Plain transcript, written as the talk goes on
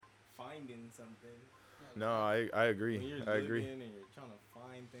finding something. No, Like, I agree. when you're I agree. living and you're trying to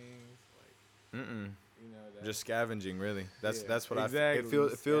find things, like Mm-mm. that. Just scavenging, really. Yeah, That's what exactly.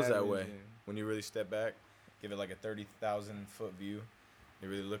 it feels that way Scavenging. when you really step back, give it like a 30,000 foot view. You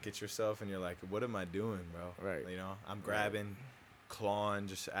really look at yourself and you're like, what am I doing, bro? Right. You know, I'm grabbing, clawing,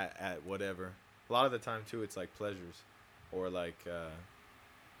 just at whatever. A lot of the time too, it's like pleasures, or like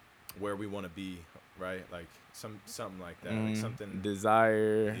where we want to be, right? Like something like that, like something.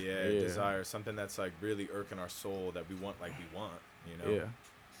 Desire. Yeah, desire, something that's like really irking our soul that we want, you know. Yeah.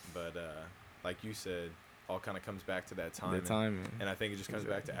 But like you said, all kind of comes back to that time. The timing. And I think it just comes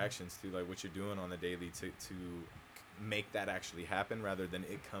back to actions too, like what you're doing on the daily to make that actually happen rather than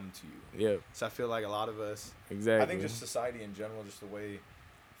it come to you. Yeah. So I feel like a lot of us, Exactly. I think just society in general, just the way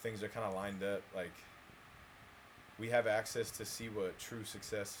things are kind of lined up, like we have access to see what true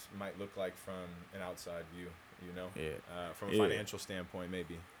success might look like from an outside view, you know? Yeah. From a financial standpoint,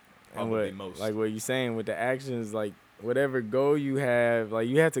 maybe. And Probably most. like what you're saying with the actions, like whatever goal you have, like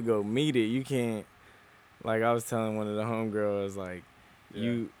you have to go meet it. You can't, like I was telling one of the homegirls, like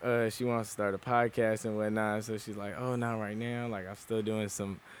she wants to start a podcast and whatnot. So she's like, oh, not right now. Like I'm still doing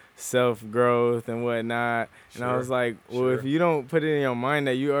some self-growth and whatnot. And I was like, well, if you don't put it in your mind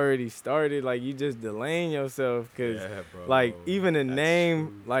that you already started, like you just delaying yourself. Because like even the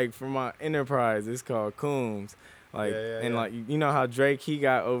name, like for my enterprise, it's called Coombs. Like, like, you know how Drake, he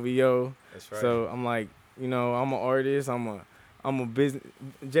got OVO. That's right. So I'm like, you know, I'm an artist. I'm a business.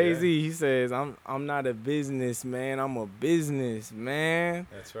 Jay-Z, he says, I'm not a businessman. I'm a businessman.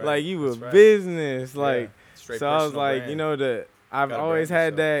 That's right. Like you business. Like, Straight so I was like, brand. you know, I've always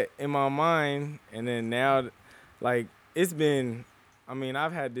had that in my mind. And then now, like, it's been, I mean,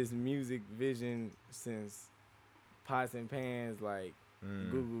 I've had this music vision since Pots and Pans, like,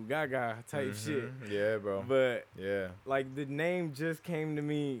 Goo Goo Gaga type shit. Yeah, bro. But like the name just came to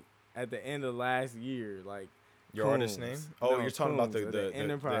me at the end of last year. Like your artist name? Oh, no, you're talking about the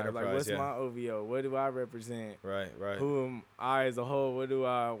enterprise. The like what's my OVO? What do I represent? Right. Who am I as a whole? What do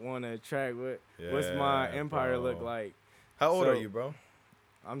I want to attract? What's my empire look like? How old are you, bro?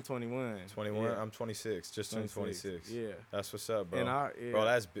 I'm 21. 21. Yeah. I'm 26. Just turned 26. Yeah. That's what's up, bro. And bro,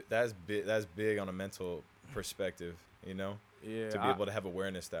 that's big on a mental perspective, you know? Yeah, to be able to have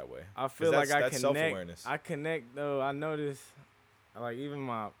awareness that way. I feel like I connect. Self-awareness. I connect though. I notice, like even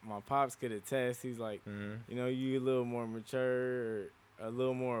my pops could attest. He's like, you know, you a little more mature, or a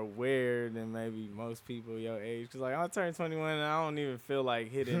little more aware than maybe most people your age. Cause like I turned 21 and I don't even feel like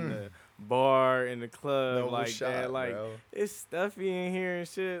hitting the bar in the club that. Like bro. It's stuffy in here and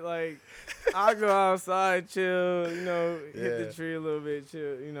shit. Like I go outside, chill. You know, hit the tree a little bit,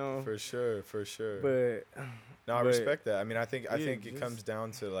 chill. You know. For sure. But. No, I respect that. I mean, I think it comes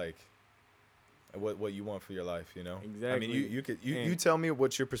down to like what you want for your life, you know. Exactly. I mean, you tell me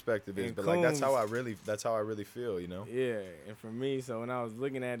what your perspective is, but like that's how I really feel, you know. Yeah, and for me, so when I was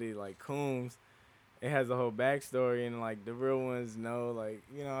looking at it, like Coombs, it has a whole backstory, and like the real ones know, like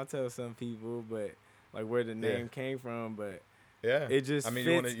you know, I'll tell some people, but like where the name came from, but it just. I mean,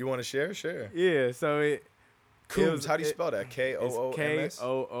 fits. you want to share? Yeah, so it. Coombs, how do you spell that? K-O-O-M-S?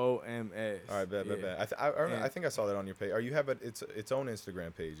 K-O-O-M-S. All right, bet. I think I saw that on your page. You have its own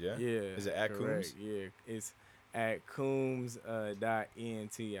Instagram page, yeah? Yeah. Is it at Coombs? Yeah, it's at Coombs .ent, I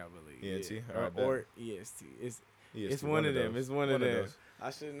believe. ENT? Yeah. All right, or EST. It's one of them. It's one of them.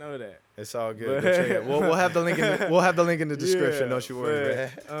 I should know that. It's all good. We'll have the link in the description. Don't you worry,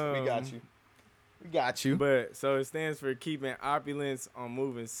 man. We got you. But so it stands for keeping opulence on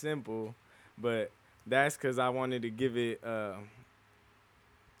moving simple, but that's because I wanted to give it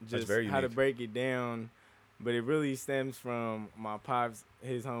just how to break it down. But it really stems from my pops.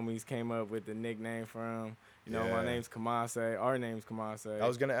 His homies came up with the nickname for him. You know, my name's Kamase. Our name's Kamase. I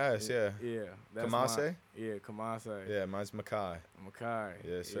was going to ask, Yeah. Kamase? Yeah, Kamase. Yeah, mine's Makai. Makai.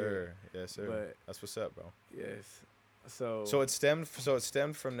 Yes, sir. Yeah. Yes, sir. But that's what's up, bro. Yes. So it stemmed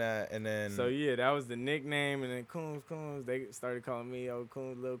from that, and then. So yeah, that was the nickname, and then Coombs. They started calling me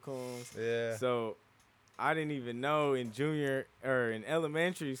Coombs, Lil Coombs. Yeah. So I didn't even know in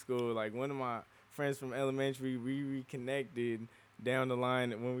elementary school, like one of my friends from elementary, we reconnected down the line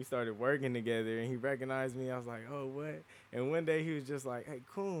when we started working together, and he recognized me. I was like, oh, what? And one day he was just like, hey,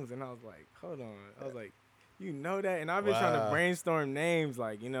 Coombs. And I was like, hold on. I was like, you know that? And I've been trying to brainstorm names,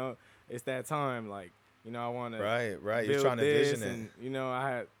 like, you know, it's that time, like, you know, I want to right. You're trying to vision it. And, you know, I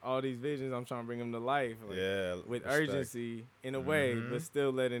had all these visions. I'm trying to bring them to life. Like, with respect. Urgency in a way, but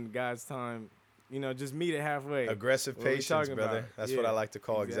still letting God's time, you know, just meet it halfway. Aggressive patience, brother. About? That's what I like to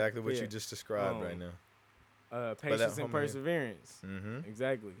call exactly what you just described right now. Patience and perseverance. Mm-hmm.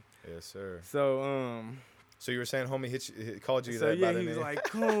 Exactly. Yes, sir. So, So you were saying homie called you So that yeah, by the he was name? like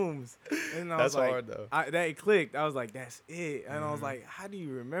Coombs, and I That's was like, hard though. that clicked. I was like, that's it, and I was Mhm. like, how do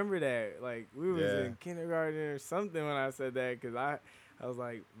you remember that? Like we was Yeah. in kindergarten or something when I said that, cause I was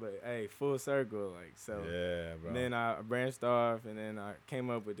like, but hey, full circle, like so. Yeah, bro. And then I branched off, and then I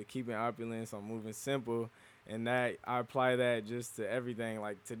came up with the keeping opulence on moving simple, and that I apply that just to everything.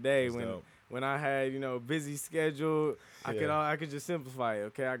 Like today, That's dope. when I had busy schedule, Yeah. I could just simplify it.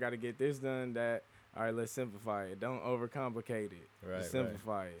 Okay, I got to get this done. That all right. Let's simplify it. Don't overcomplicate it. Right, Just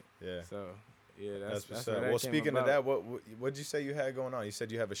simplify it. Yeah. So yeah, That's what's where up. that Well, came speaking of about. that, what'd you say you had going on? You said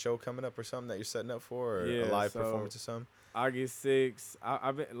you have a show coming up or something that you're setting up for, or a Yeah, live so performance or something? August 6th.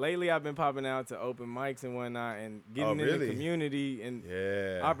 I've been popping out to open mics and whatnot and getting in really? the community and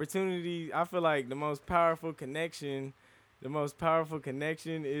Yeah. opportunity. I feel like the most powerful connection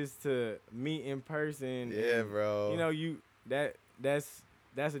is to meet in person. Yeah, and, bro.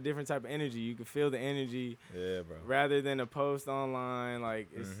 That's a different type of energy. You can feel the energy Yeah, bro. rather than a post online. Like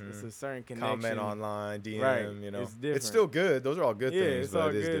it's Mhm. a certain connection. Comment online, DM, Right. It's different. still good. Those are all good Yeah, things, it's but all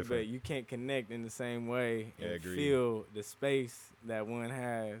it is good, different. but you can't connect in the same way Yeah, and agreed. feel the space that one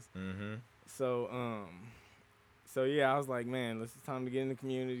has. Mm-hmm. So yeah, I was like, man, it's time to get in the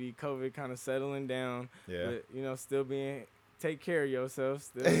community. COVID kind of settling down, Yeah. but still take care of yourself.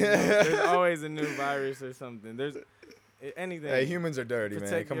 Still, there's always a new virus or something. There's anything. Hey, humans are dirty, man.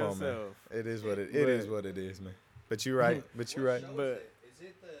 Protect Come on, man. yourself. It is what it But- is what it is, man. But you're right. But you're right. But Is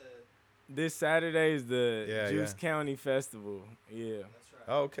it the? this Saturday is the Yeah, Juice yeah. County Festival. Yeah. That's right.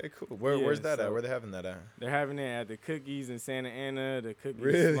 Oh, okay, cool. Where's Yeah, that at? so- Where they having that at? They're having it at the Cookies in Santa Ana, the Cookies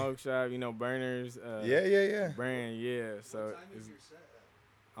Really? Smoke Shop, Burners. Yeah. Brand, yeah. So What time is your set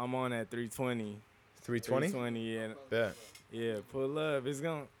at? I'm on at 320. 320? 320, yeah. Yeah. Yeah, pull up. It's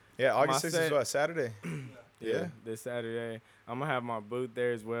going to, Yeah, August My 6th is set- what, Saturday? yeah, Yeah. this Saturday. I'm going to have my booth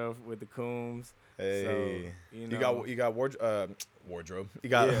there as well with the Coombs. Hey. So, You got wardrobe. You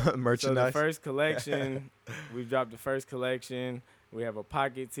got Yeah. So the merchandise. first collection, we've dropped the first collection. We have a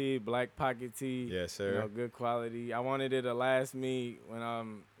pocket tee, black pocket tee. Yes, sir. Good quality. I wanted it to last me when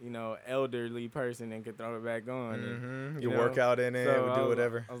I'm, elderly person and could throw it back on. And, Mm-hmm. you You know, work out in it, so we I do was-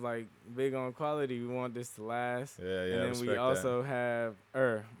 whatever. I was like, big on quality. We want this to last. Yeah, yeah. And then we respect also have,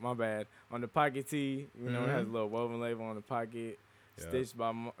 my bad, on the pocket tee, it has a Mhm. little woven label on the pocket, Yeah. stitched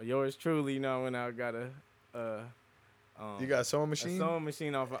by yours truly. When I got You got a sewing a machine? sewing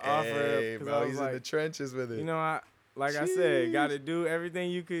machine off of Hey, offer. 'Cause bro, I was he's in the like, trenches with it. like I said, Jeez. got to do everything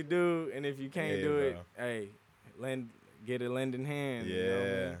you could do, and if you can't Yeah, do it, bro. hey, get a lending hand. Yeah. You know what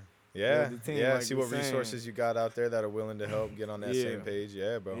I mean? Yeah, the team, yeah. like See you're what saying. resources you got out there that are willing to help get on that Yeah. same page.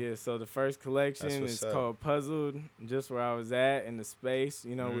 Yeah, bro. Yeah, so the first collection what's is up. called Puzzled, just where I was at in the space.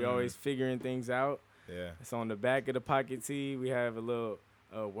 We Mm. always figuring things out. Yeah. It's on the back of the pocket tee. We have a little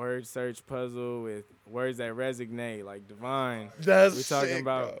word search puzzle with words that resonate, like divine. That's We talking sick,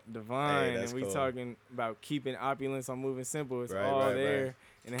 about bro. divine, that's and we cool. talking about keeping opulence on moving simple. It's Right, all right, there, right.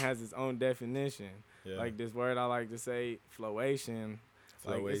 and it has its own definition. Yeah. Like this word I like to say, flowation.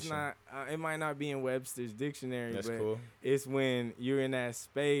 Like it's Flowation. not. It might not be in Webster's dictionary, That's but cool. it's when you're in that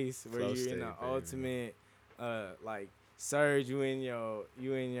space where Flow you're state, in the baby. ultimate, like surge. You in your.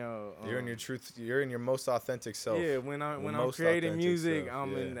 You're in your truth. You're in your most authentic self. Yeah, when I'm most creating authentic music, self,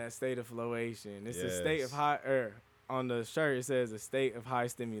 I'm yeah. in that state of flowation. It's a state of Yes. high. On the shirt it says a state of high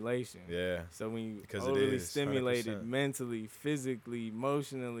stimulation. Yeah. So when you Because it overly is, stimulated 100%. mentally, physically,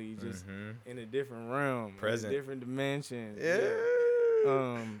 emotionally, just Mhm. in a different realm, Present. in a different dimension. Yeah.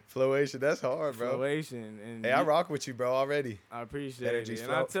 Flowation. That's hard, bro. Flowation. And Hey, I rock with you, bro. Already. I appreciate Energy's it.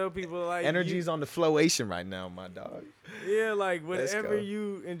 And I flow. tell people like Energy's on the flowation right now, my dog. yeah, like Let's whatever go.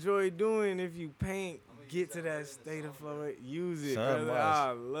 you enjoy doing, if you paint, get to that state of flow, use it, Son, brother. watch.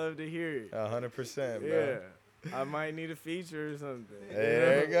 I love to hear it. 100%, bro. Yeah. I might need a feature or something.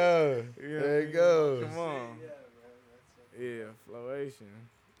 There you go. You know There what you I go. mean? Come on. Yeah, bro. That's Yeah, flowation.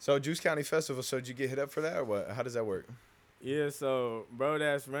 So Juice County Festival. So did you get hit up for that or what? How does that work? Yeah, so bro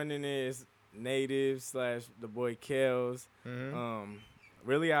that's running it is Native / the boy Kels. Mm-hmm.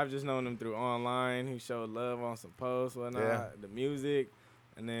 Really I've just known him through online. He showed love on some posts, whatnot, Yeah. the music.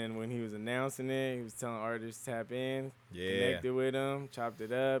 And then when he was announcing it, he was telling artists to tap in, Yeah. connected with him, chopped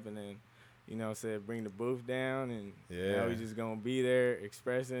it up, and then, said bring the booth down, and Yeah. now we just gonna be there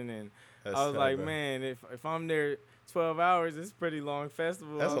expressing. And That's I was tight, like, bro. man, if I'm there 12 hours, it's a pretty long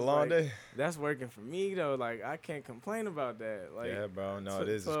festival. That's I a was long like, day. That's working for me though. Like I can't complain about that. Like Yeah, bro. No, it tw-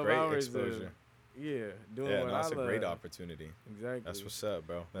 is. It's 12 great hours of- exposure. yeah, doing Yeah, what no, I it's a love. great opportunity. Exactly. That's what's up,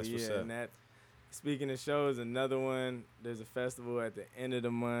 bro. That's yeah, what's up. and that. Speaking of shows, another one. There's a festival at the end of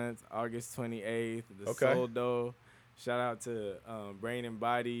the month, August 28th. The Okay. Soul Dough shout out to Brain and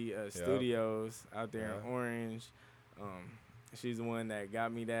Body Studios out there in Yeah. Orange. She's the one that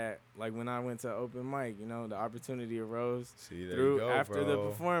got me that. Like when I went to open mic, the opportunity arose See, there through you go, after the bro.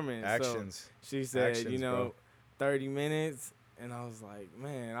 performance. Actions. So she said, Actions, bro. 30 minutes. And I was like,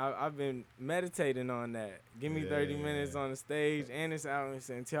 man, I've been meditating on that. Give me 30 minutes Yeah. on the stage, and it's out in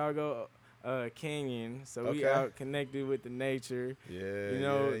Santiago Canyon. So we Okay. out connected with the nature. Yeah,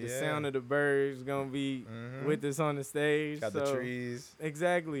 The sound of the birds going to be with us on the stage. Got the trees.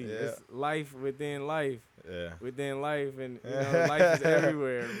 Exactly. Yeah. It's life within life. Yeah. Within life. And, life is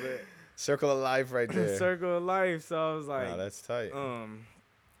everywhere. But Circle of life right there. circle of life. So I was like, Nah, that's tight.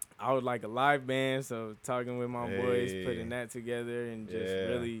 I would like a live band, so talking with my boys, Hey. putting that together, and just Yeah.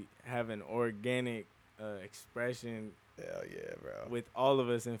 really having organic expression Hell yeah, bro. with all of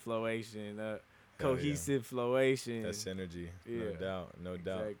us in Flowation, yeah. cohesive Flowation. That's synergy. No Yeah. doubt. No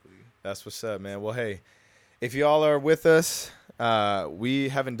doubt. Exactly. That's what's up, man. Well, hey, if y'all are with us, we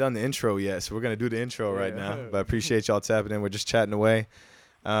haven't done the intro yet, so we're going to do the intro right Yeah. now. But I appreciate y'all tapping in. We're just chatting away.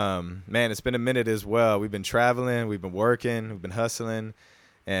 Man, it's been a minute as well. We've been traveling. We've been working. We've been hustling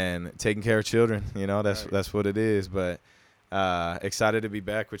and taking care of children. That's Right. that's what it is. But excited to be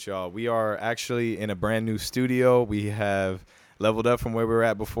back with y'all. We are actually in a brand new studio. We have leveled up from where we were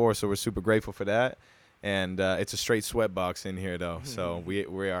at before, so we're super grateful for that. And it's a straight sweat box in here, though. So we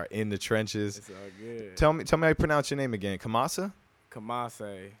are in the trenches. It's all good. Tell me how you pronounce your name again. Kamasa?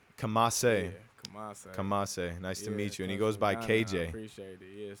 Kamase. Kamase. Yeah, Kamase. Kamase. Nice to Yeah, meet you. And he comes goes from by Ghana. I KJ. appreciate it.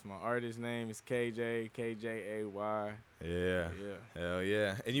 Yes, my artist name is KJ, KJAY. Yeah. Yeah. Hell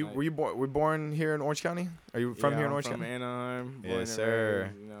yeah. And you Nice. were born here in Orange County? Are you from Yeah, here in I'm Orange from County? Anaheim. Born Yes, and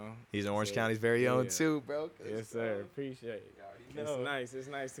sir. raised, He's in Orange So, County's very own yeah. too, bro. Yes, sir. Appreciate it. It's nice. It's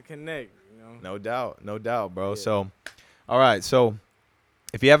nice to connect. No doubt, bro. Yeah. So, all right. So,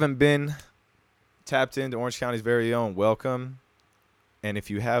 if you haven't been tapped into Orange County's very own, welcome. And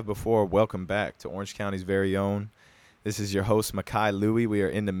if you have before, welcome back to Orange County's very own. This is your host, Makai Louie. We are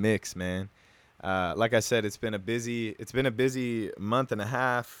in the mix, man. Like I said, it's been a busy month and a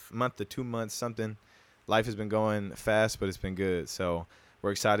half, month to 2 months, something. Life has been going fast, but it's been good. So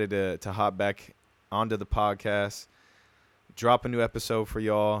we're excited to hop back onto the podcast, drop a new episode for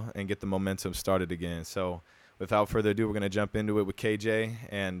y'all, and get the momentum started again. So without further ado, we're going to jump into it with KJ.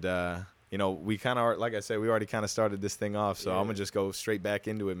 And, we kind of, like I said, we already kind of started this thing off. So I'm going to just go straight back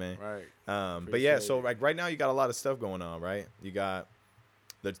into it, man. Right. But yeah, Appreciate so it. like right now you got a lot of stuff going on, right? You got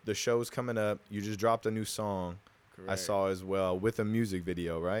the show's coming up. You just dropped a new song. I Correct. saw as well with a music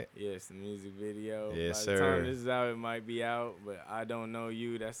video, right? Yes, the music video. Yes, By the sir. time this is out, it might be out, but I Don't Know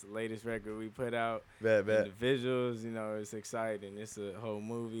You. That's the latest record we put out. Bet. And the visuals, it's exciting. It's a whole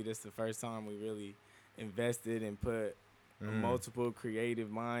movie. This is the first time we really invested and put multiple creative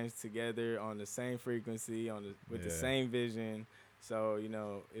minds together on the same frequency, with the Yeah. same vision. So,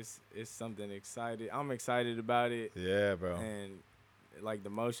 it's something exciting. I'm excited about it. Yeah, bro. And like the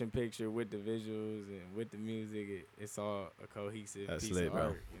motion picture with the visuals and with the music, it's all a cohesive That's piece lit, of bro.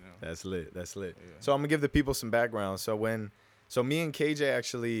 art, That's lit. Yeah. Yeah. So I'm gonna give the people some background. So me and KJ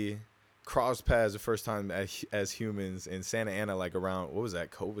actually crossed paths the first time as humans in Santa Ana, like around, what was that?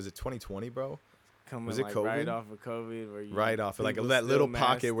 Was it 2020, bro? Coming Was it like COVID? right off of COVID, where Right off, like people that little still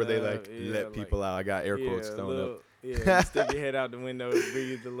pocket where they masked like up. Yeah, let people out. I got air quotes thrown up. Yeah, you stick your head out the window,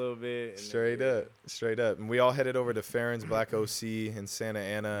 breathe a little bit. And Straight up. And we all headed over to Farron's Black OC in Santa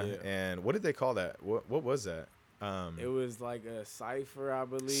Ana. Yeah. And what did they call that? What was that? It was like a cipher, I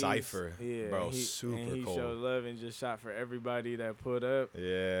believe. Cypher. Yeah, Bro, and super he cold. showed love and just shot for everybody that put up.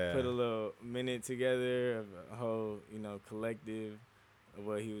 Yeah. Put a little minute together of a whole, collective of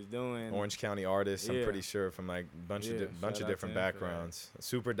what he was doing. Orange County artists, I'm Yeah. pretty sure, from like bunch Yeah, of shout out different to him for that. backgrounds.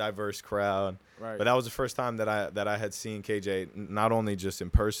 Super diverse crowd. Right. But that was the first time that I had seen KJ not only just in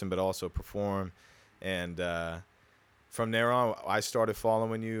person but also perform. And from there on, I started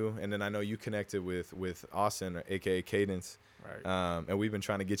following you, and then I know you connected with Austin, aka Cadence. Right. And we've been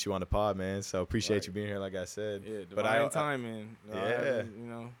trying to get you on the pod, man. So appreciate Right. you being here, like I said. Yeah, but divine timing. Yeah.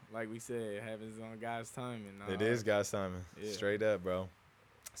 Like we said, it happens on God's timing. It is God's timing. Yeah. Straight up, bro.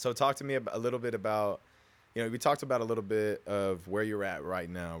 So talk to me a little bit about, we talked about a little bit of where you're at right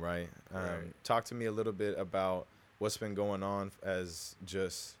now, right? Right. Talk to me a little bit about what's been going on as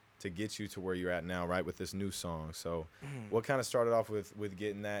just to get you to where you're at now, right, with this new song. So what kind of started off with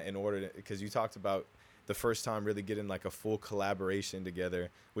getting that in order to, because you talked about the first time really getting like a full collaboration together,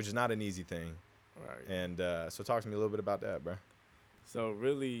 which is not an easy thing. Right. And so talk to me a little bit about that, bro. So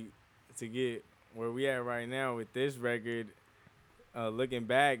really, to get where we at right now with this record, looking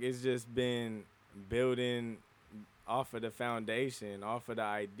back, it's just been building off of the foundation, off of the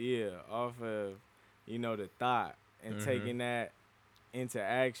idea, off of, the thought. and Mhm. taking that into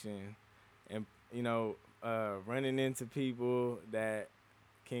action, and running into people that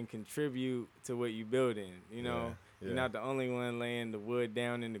can contribute to what you building. You're not the only one laying the wood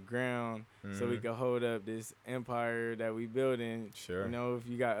down in the ground so we Mhm. can hold up this empire that we building. Sure. If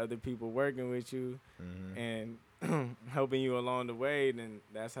you got other people working with you Mhm. and helping you along the way, then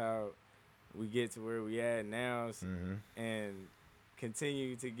that's how we get to where we at now, Mhm. and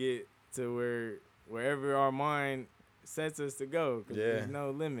continue to get to wherever our mind sets us to go, because there's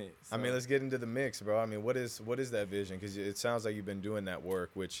no limit. I mean, let's get into the mix, bro. I mean, what is that vision? Because it sounds like you've been doing that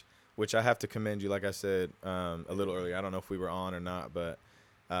work, which I have to commend you. Like I said a little earlier, I don't know if we were on or not, but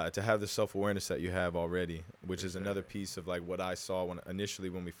to have the self-awareness that you have already, which is another piece of like what I saw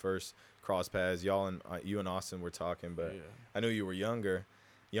when we first crossed paths. Y'all and you and Austin were talking, but I knew you were younger,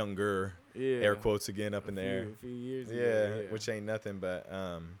 air quotes again up in the air. A few years ago. Yeah, which ain't nothing, but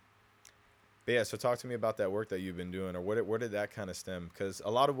yeah, so talk to me about that work that you've been doing, or where did that kind of stem? Because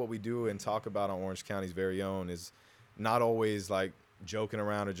a lot of what we do and talk about on Orange County's very own is not always like joking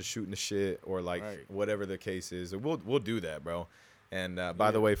around or just shooting the shit or like whatever the case is. We'll do that, bro. And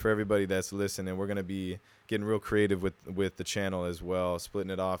by the way, for everybody that's listening, we're gonna be getting real creative with the channel as well,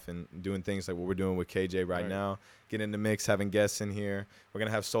 splitting it off and doing things like what we're doing with KJ right now. Getting in the mix, having guests in here. We're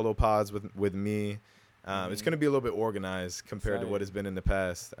gonna have solo pods with me. It's gonna be a little bit organized compared to what it's been in the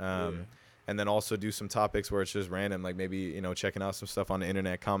past. And then also do some topics where it's just random, like maybe, checking out some stuff on the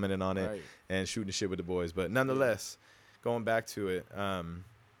internet, commenting on it, and shooting shit with the boys. But nonetheless, going back to it,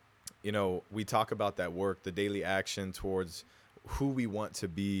 we talk about that work, the daily action towards who we want to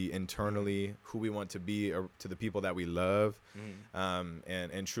be internally, who we want to be to the people that we love,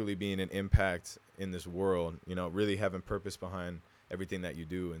 and truly being an impact in this world, really having purpose behind everything that you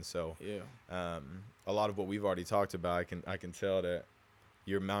do. And so a lot of what we've already talked about, I can tell that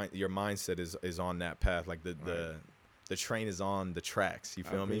your mindset is on that path, like the train is on the tracks. You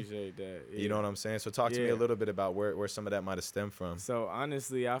feel me? I appreciate that. Yeah. You know what I'm saying? So talk to me a little bit about where some of that might have stemmed from. So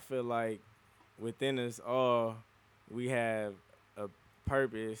honestly, I feel like within us all, we have a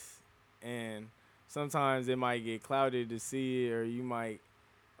purpose, and sometimes it might get clouded to see it, or you might,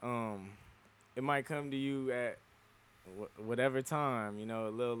 it might come to you at whatever time, a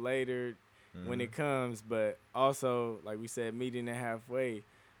little later. When it comes, but also, like we said, meeting it halfway,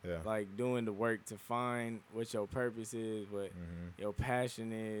 like doing the work to find what your purpose is, what your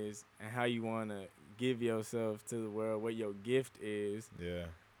passion is, and how you want to give yourself to the world, what your gift is,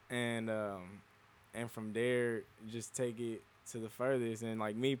 and from there, just take it to the furthest. And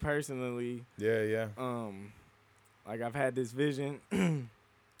like me personally, like I've had this vision,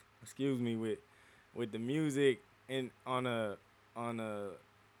 excuse me, with the music and on a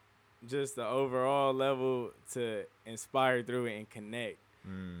just the overall level to inspire through it and connect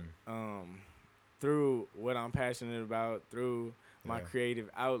through what I'm passionate about, through my creative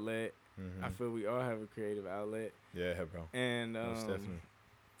outlet. I feel we all have a creative outlet. Yeah, bro. And most definitely.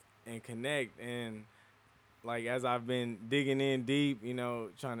 And connect. And like as I've been digging in deep,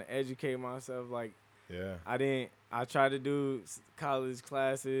 trying to educate myself, like I tried to do college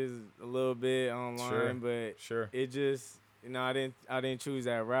classes a little bit online, but it just I didn't choose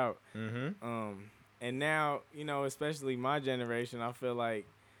that route. And now, especially my generation, I feel like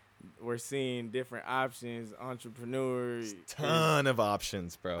we're seeing different options. Entrepreneurs, ton of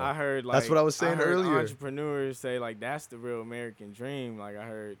options, bro. I heard that's what I was saying earlier. Entrepreneurs say like that's the real American dream. Like I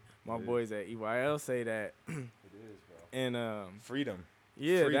heard my boys at EYL say that. It is, bro. And freedom.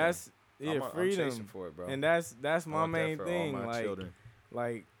 Yeah, freedom. That's freedom. I'm chasing for it, bro. And that's my main thing. All my children.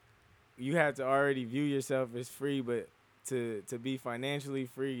 Like you have to already view yourself as free, but to be financially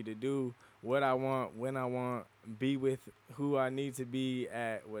free, to do what I want, when I want, be with who I need to be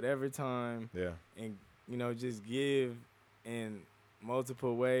at whatever time. Yeah. And, just give in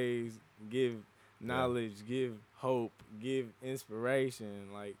multiple ways, give knowledge, give hope, give inspiration.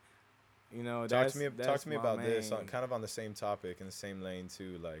 Like, talk to me about this, kind of on the same topic, in the same lane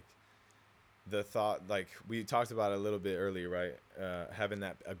too, like the thought, like we talked about it a little bit earlier, right? Having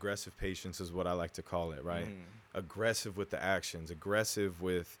that aggressive patience is what I like to call it, right? Aggressive with the actions, aggressive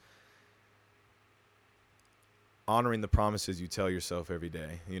with honoring the promises you tell yourself every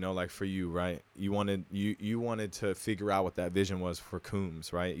day. Like for you, right? You wanted to figure out what that vision was for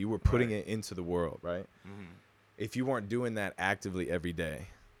Coombs, right? You were putting it into the world, right? If you weren't doing that actively every day,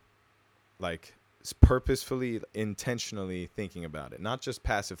 like purposefully, intentionally thinking about it, not just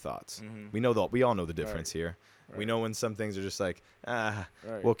passive thoughts. We all know the difference here. We know when some things are just like,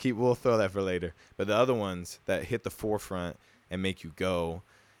 we'll throw that for later. But the other ones that hit the forefront and make you go,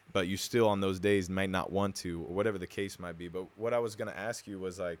 but you still on those days might not want to, or whatever the case might be. But what I was going to ask you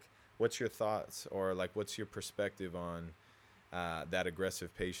was like, what's your thoughts, or like what's your perspective on that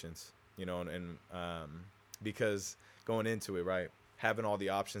aggressive patience, you know, and because going into it, right, having all the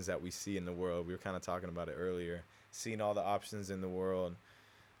options that we see in the world, we were kind of talking about it earlier, seeing all the options in the world,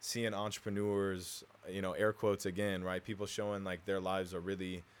 seeing entrepreneurs, you know, air quotes again, right, people showing like their lives are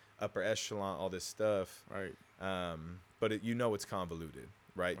really upper echelon, all this stuff, Right. but you know it's convoluted,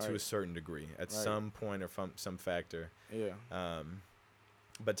 right, to a Right. certain degree at some point or from some factor. Yeah.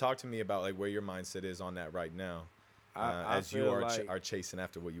 But talk to me about like where your mindset is on that right now, I as you feel are like, are chasing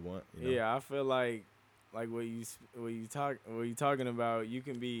after what you want. You know? yeah, I feel like what you talking about, you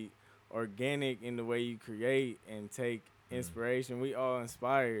can be organic in the way you create and take inspiration. We all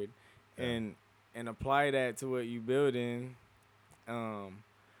inspired, Yeah. and apply that to what you building.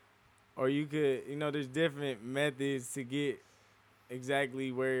 Or you could, you know, there's different methods to get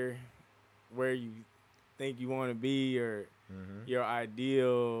exactly where you think you want to be, or your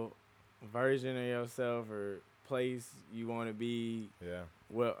ideal version of yourself, or place you want to be. Yeah.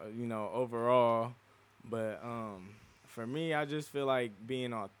 Well, you know, overall. But for me, I just feel like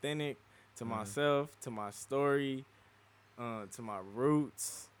being authentic to myself, to my story, to my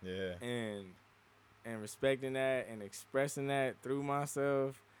roots, Yeah. and respecting that and expressing that through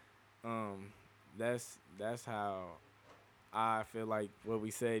myself. That's how I feel like what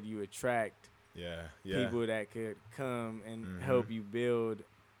we said, you attract Yeah. Yeah. people that could come and help you build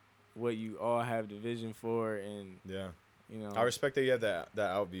what you all have the vision for. And Yeah. you know, I respect that you have that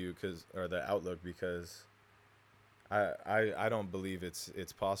outview or the outlook, because I don't believe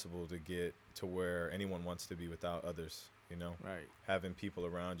it's possible to get to where anyone wants to be without others, you know. right, Having people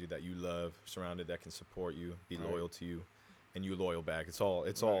around you that you love, surrounded, that can support you, be Right. loyal to you, and you loyal back. It's all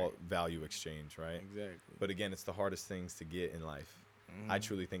Right. value exchange, right? exactly. But again, it's the hardest things to get in life. I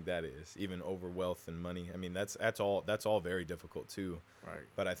truly think that is, even over wealth and money. I mean, that's all very difficult too. Right.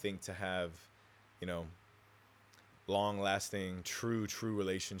 But I think to have, you know, long-lasting, true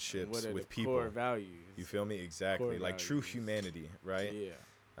relationships What are with the people. core values? You feel me? Exactly. Core Like true values. humanity, right?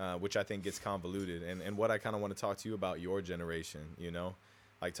 Yeah. Which I think gets convoluted. And what I kind of want to talk to you about your generation, you know?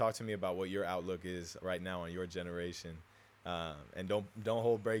 Like, talk to me about what your outlook is right now on your generation. And don't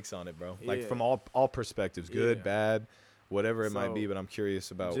hold brakes on it, bro. Like, Yeah. from all perspectives, good, Yeah. bad, whatever it might So, be. But I'm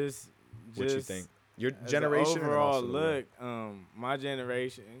curious about Just what you think. Your as generation an and overall also the world. look, my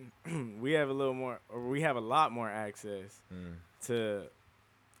generation, we have a lot more access to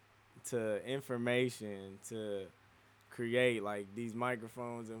information, to create like these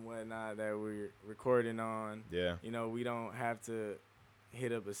microphones and whatnot that we're recording on. Yeah. You know, we don't have to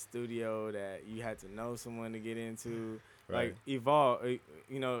hit up a studio that you had to know someone to get into. Right. Like evolve,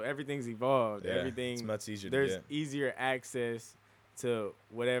 you know, everything's evolved. Yeah, Everything, it's much easier to there's get. easier access to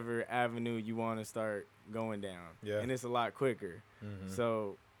whatever avenue you want to start going down. Yeah. And it's a lot quicker.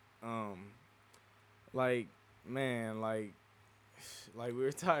 So, like, man, like we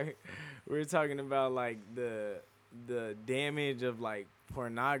were talking about like the damage of like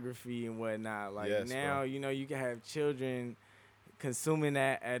pornography and whatnot. Like Yes, now, bro. you know, you can have children consuming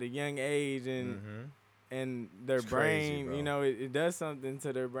that at a young age, and their It's crazy, brain, bro. you know, it does something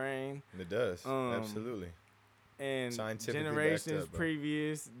to their brain. It does. Absolutely. And Scientifically backed generations up, bro.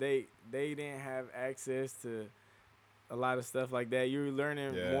 previous, they didn't have access to a lot of stuff like that. You're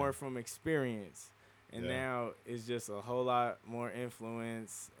learning Yeah. more from experience. And Yeah. now it's just a whole lot more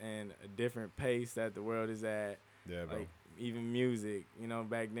influence and a different pace that the world is at. Yeah, bro. Like even music, you know,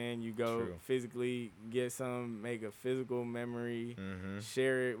 back then you go True. physically get some, make a physical memory, Mhm.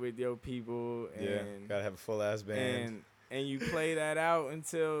 share it with your people, Yeah. and Gotta have a full ass band. and you play that out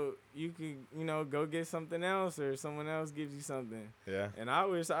until you can, you know, go get something else or someone else gives you something. Yeah. And I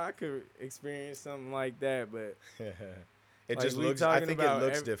wish I could experience something like that, but It Like, just we looks. I talking think it about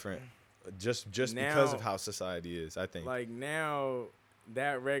looks different, just because Now- of how society is. I think. like now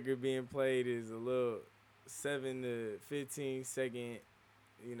that record being played is a little 7 to 15 second,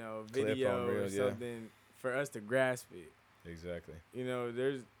 you know, Clip on video or reel, yeah. something for us to grasp it. Exactly. You know,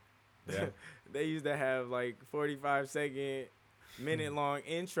 there's Yeah. they used to have like 45-second, minute long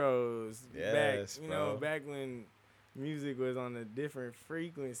intros Yes, back, you know, bro. back when music was on a different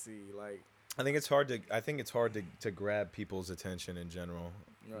frequency. Like, I think it's hard to grab people's attention in general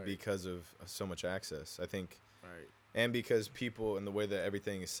Right. because of so much access. I think, right, and because people and the way that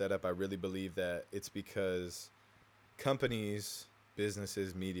everything is set up, I really believe that it's because companies,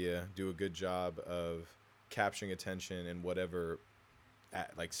 businesses, media do a good job of capturing attention in whatever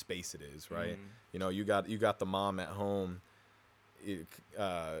like space it is, right? You know, you got the mom at home, you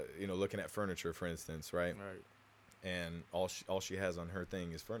know, looking at furniture, for instance, right? right, and all she has on her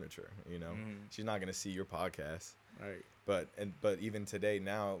thing is furniture. You know, she's not gonna see your podcast. Right. But even today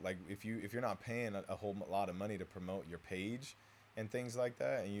now, like if you're not paying a whole lot of money to promote your page and things like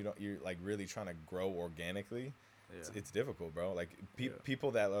that, and you're like really trying to grow organically, it's difficult, bro. Like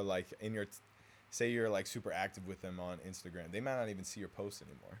people that are like in your say you're like super active with them on Instagram, they might not even see your posts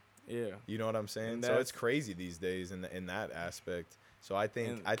anymore. Yeah. You know what I'm saying? So it's crazy these days in that aspect. So I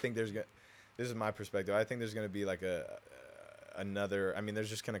think this is my perspective. I think there's going to be like another, I mean, there's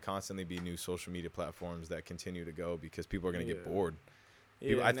just going to constantly be new social media platforms that continue to go because people are going to get bored.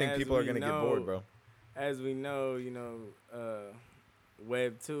 I think people are going to get bored, bro. As we know,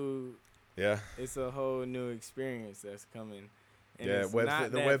 Web 2, it's a whole new experience that's coming. And it's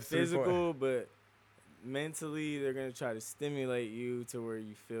not the that Web physical, but mentally they're going to try to stimulate you to where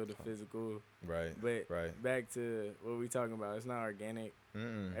you feel the physical. Right. But back to what we talking about, it's not organic.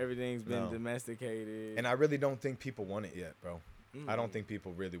 Everything's been domesticated. And I really don't think people want it yet, bro. I don't think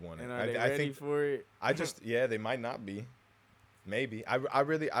people really want it. And are they ready for it? I just, they might not be. Maybe. I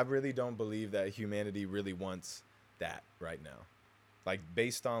really don't believe that humanity really wants that right now. Like,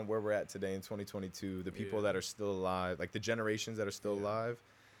 based on where we're at today in 2022, the people that are still alive, like the generations that are still alive,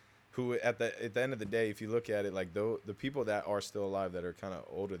 who at the end of the day, if you look at it, like the people that are still alive that are kind of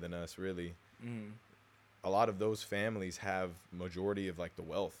older than us, really, a lot of those families have majority of like the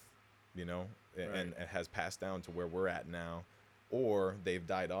wealth, and it has passed down to where we're at now, or they've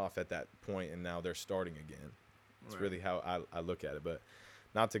died off at that point and now they're starting again. It's really how I look at it. But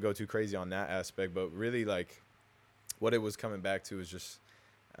not to go too crazy on that aspect, but really like what it was coming back to is just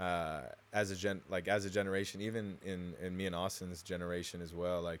as a generation, even in me and Austin's generation as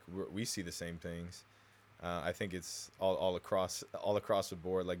well, like we see the same things. I think it's all across the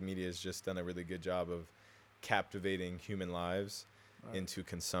board. Like, media has just done a really good job of captivating human lives into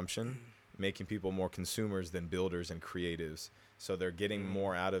consumption, making people more consumers than builders and creatives. So they're getting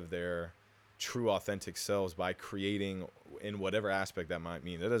more out of their true authentic selves by creating in whatever aspect that might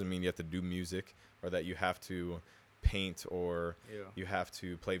mean. That doesn't mean you have to do music or that you have to paint or you have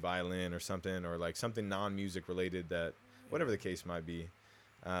to play violin or something, or like something non-music related, that whatever the case might be,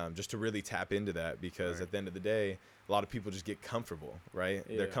 just to really tap into that, because at the end of the day, a lot of people just get comfortable, right?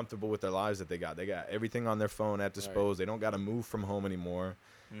 They're comfortable with their lives that they got everything on their phone at disposal. They don't got to move from home anymore.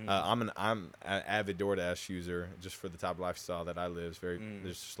 I'm an avid DoorDash user just for the type of lifestyle that I live.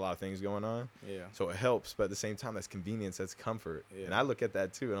 There's just a lot of things going on, so it helps, but at the same time, that's convenience, that's comfort, and I look at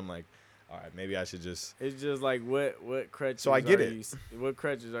that too, and I'm like, all right, maybe I should just. It's just like what crutches. So I get it. What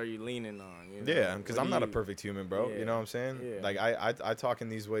crutches are you leaning on? Yeah, because I'm not a perfect human, bro. Yeah. You know what I'm saying? Yeah. Like I talk in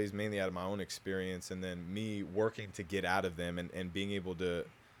these ways mainly out of my own experience, and then me working to get out of them and being able to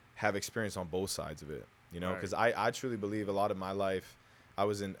have experience on both sides of it. Because I truly believe a lot of my life, I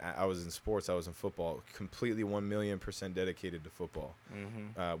was in sports, I was in football, completely 1,000,000% dedicated to football.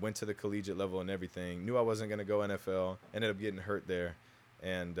 Went to the collegiate level and everything. Knew I wasn't gonna go NFL. Ended up getting hurt there,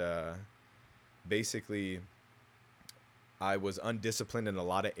 and. Basically, I was undisciplined in a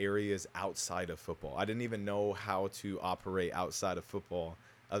lot of areas outside of football. I didn't even know how to operate outside of football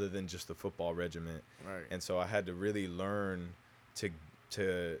other than just the football regiment. Right. And so I had to really learn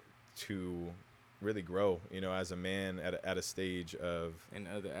to really grow, as a man at a stage of in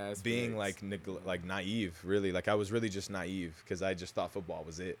other aspects, being like naive, really. Like I was really just naive because I just thought football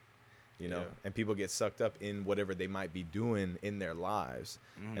was it. And people get sucked up in whatever they might be doing in their lives.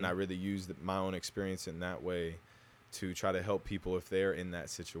 And I really used my own experience in that way to try to help people if they're in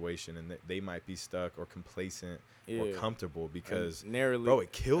that situation and they might be stuck or complacent or comfortable, because, bro,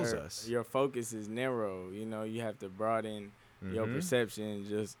 it kills us. Your focus is narrow. You have to broaden your perception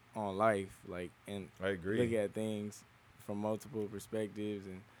just on life, and I agree. Look at things from multiple perspectives.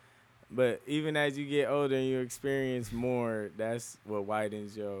 But even as you get older and you experience more, that's what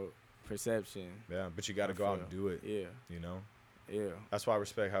widens your perception. Yeah, but you got to go out and do it. Yeah. That's why I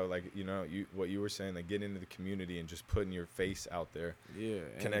respect how, what you were saying, like getting into the community and just putting your face out there. Yeah.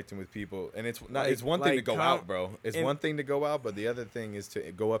 Connecting with people. And it's not. It's one thing to go out, bro. It's one thing to go out, but the other thing is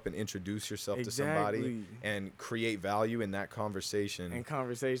to go up and introduce yourself to somebody and create value in that conversation. And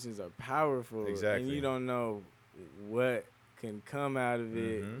conversations are powerful. Exactly. And you don't know what can come out of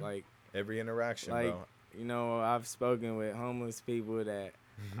it. Like every interaction, bro. I've spoken with homeless people that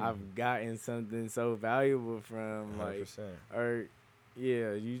I've gotten something so valuable from, 100%.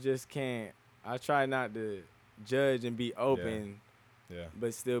 You just can't. I try not to judge and be open,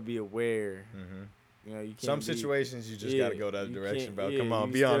 but still be aware. You can't. Some situations you just got to go that direction, bro. Come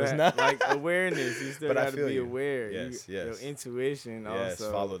on, be honest. Like awareness, you still got to be aware. Yes. Your intuition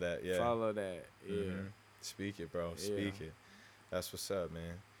also. Follow that. Yeah. Follow that. Yeah. Speak it, bro. Speak it. That's what's up,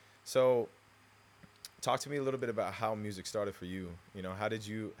 man. So, talk to me a little bit about how music started for you. You know, how did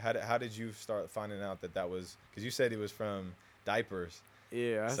you start finding out that was, because you said it was from diapers.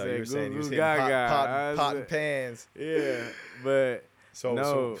 Yeah, I So you said were saying you was goo hitting gaga. pot and pans. Yeah, but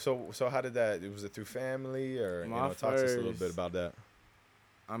no. So how did that? Was it through family, or My talk to us a little bit first- about that?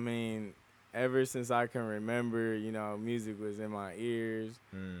 I mean, ever since I can remember, music was in my ears.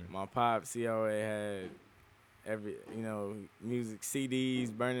 My pops, he always had music CDs,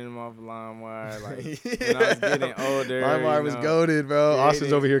 burning them off LimeWire. Like when I was getting older, LimeWire was goated, bro.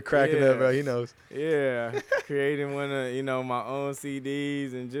 Austin's over here cracking up, bro. He knows. Yeah, creating one of my own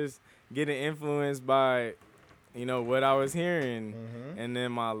CDs and just getting influenced by what I was hearing, and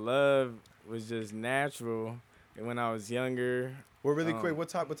then my love was just natural. And when I was younger. Well, really quick, what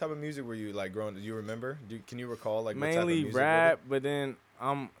type of music were you like growing? Do you remember? Can you recall like mainly what type of music rap, but then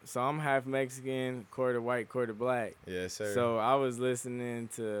I'm half Mexican, quarter white, quarter black. Yes, sir. So I was listening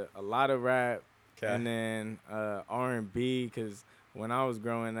to a lot of rap, 'Kay. and then R&B, because when I was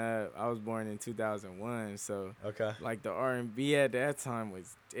growing up, I was born in 2001, so Okay. like the R&B at that time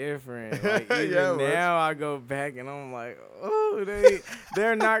was different. Like even Yeah, it was. now I go back and I'm like, oh,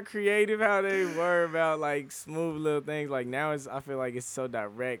 they're not creative how they were about like smooth little things. Like now I feel like it's so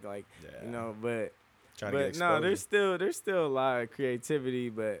direct, like Yeah. but Trying to get no, exposure. there's still a lot of creativity,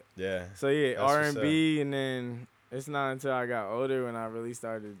 but Yeah. so yeah, That's what's R&B, and then it's not until I got older when I really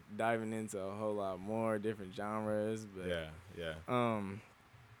started diving into a whole lot more different genres. But Yeah.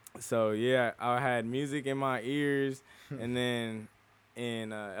 so yeah, I had music in my ears, and then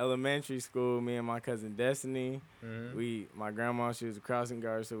in elementary school, me and my cousin Destiny, my grandma, she was a crossing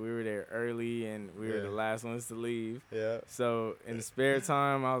guard, so we were there early, and we were Yeah. the last ones to leave. Yeah. So in the spare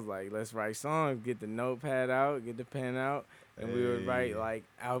time, I was like, let's write songs, get the notepad out, get the pen out, and we would write like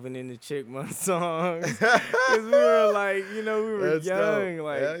Alvin and the Chipmunks songs, because we were like, we were That's young, dope.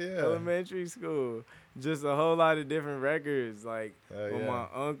 like Yeah. elementary school. Just a whole lot of different records. Like when Yeah. my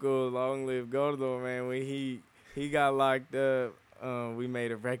uncle, long live Gordo, man, when he got locked up, we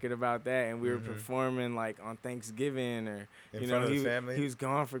made a record about that, and we were performing like on Thanksgiving, or In front of the he family? was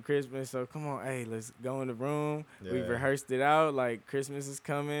gone for Christmas, so come on, hey, let's go in the room. We Yeah. rehearsed it out, like Christmas is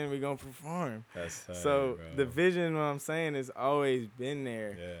coming, we gonna perform. That's tight, So bro. the vision, what I'm saying, has always been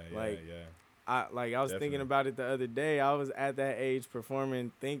there. Yeah. like, Yeah. I was thinking Definitely. about it the other day. I was at that age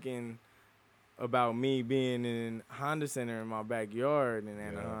performing, thinking about me being in Honda Center in my backyard in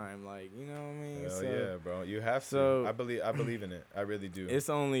Anaheim. Like, you know what I mean? Hell So yeah, bro. You have to. so- I believe in it. I really do. it's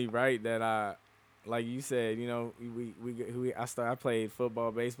only right that I, like you said, I played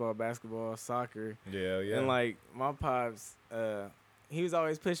football, baseball, basketball, soccer. Yeah. And like my pops, he was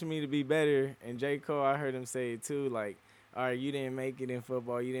always pushing me to be better. And J. Cole, I heard him say it too. Like, all right, you didn't make it in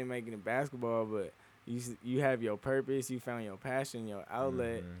football, you didn't make it in basketball, but you have your purpose, you found your passion, your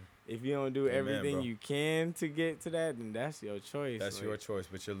outlet. If you don't do Amen, everything bro. you can to get to that, then that's your choice. That's like, your choice,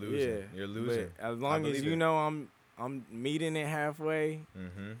 but you're losing. Yeah, You're losing. But as long as believe you it. know I'm meeting it halfway,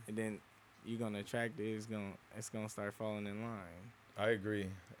 Mm-hmm. and then you're gonna attract it. It's gonna start falling in line. I agree.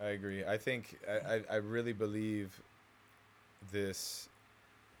 I think I really believe this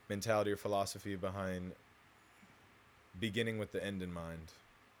mentality or philosophy behind beginning with the end in mind.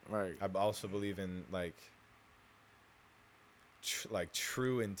 Right. I also believe in like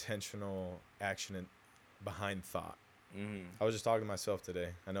true intentional action behind thought. Mm-hmm. I was just talking to myself today.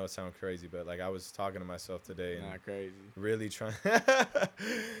 I know it sounds crazy, but like I was talking to myself today and Not crazy. really trying,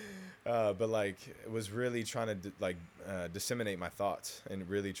 but like was really trying to disseminate my thoughts and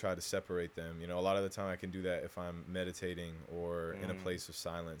really try to separate them. You know, a lot of the time I can do that if I'm meditating or in a place of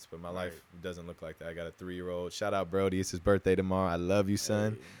silence, but my life doesn't look like that. I got a 3-year-old. Shout out Brody. It's his birthday tomorrow. I love you,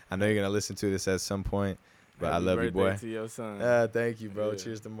 son. Hey. I know you're going to listen to this at some point, but Happy I love you, birthday boy. to your son. Thank you, bro. Yeah.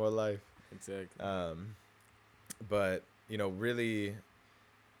 Cheers to more life. Exactly. But really,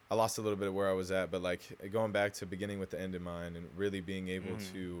 I lost a little bit of where I was at, but like going back to beginning with the end in mind and really being able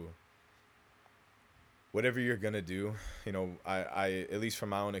to, whatever you're going to do, I, at least from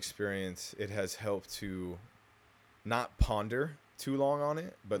my own experience, it has helped to not ponder too long on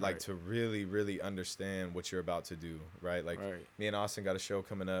it, but like to really, really understand what you're about to do. Right. Like me and Austin got a show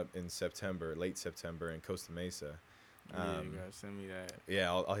coming up in late September in Costa Mesa. You gotta send me that.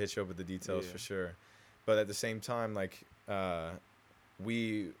 Yeah, I'll hit you up with the details for sure. But at the same time, like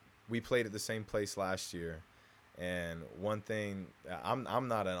we played at the same place last year, and one thing, I'm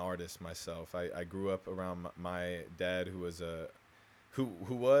not an artist myself. I grew up around my dad, who was who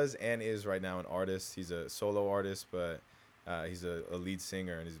was and is right now an artist. He's a solo artist, but he's a lead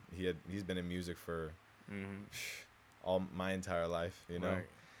singer, and he's been in music for all my entire life, you know.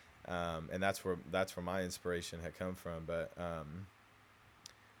 And that's where my inspiration had come from. But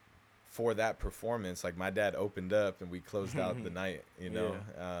for that performance, like my dad opened up and we closed out the night, you know.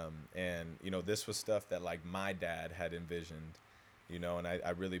 And you know, this was stuff that like my dad had envisioned, you know, and I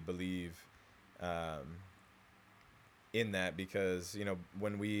really believe in that, because you know,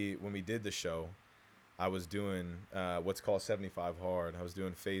 when we did the show, I was doing what's called 75 hard. I was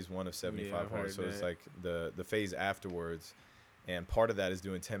doing phase 1 of 75 hard, so it's like the phase afterwards, and part of that is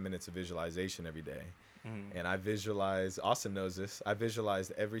doing 10 minutes of visualization every day. And I visualize, Austin knows this, I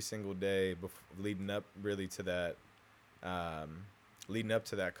visualized every single day leading up to that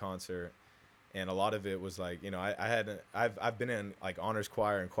concert. And a lot of it was like, you know, I've been in like honors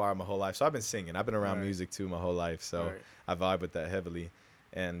choir and choir my whole life. So I've been singing. I've been around music too my whole life. So I vibe with that heavily.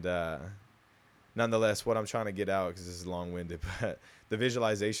 And nonetheless, what I'm trying to get out, because this is long-winded, but the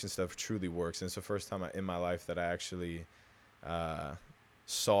visualization stuff truly works. And it's the first time in my life that I actually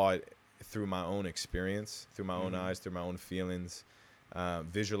saw it through my own experience, through my own eyes, through my own feelings,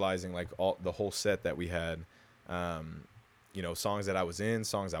 visualizing like the whole set that we had, you know, songs that I was in,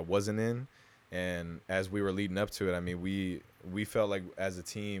 songs I wasn't in. And as we were leading up to it, I mean, we felt like as a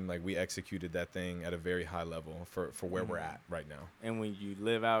team, like we executed that thing at a very high level for where we're at right now. And when you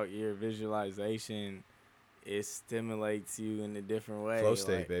live out your visualization, it stimulates you in a different way. Flow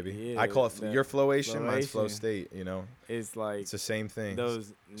state, like, baby. Yeah, I call it your flowation, mine's flow state, you know. It's like it's the same thing.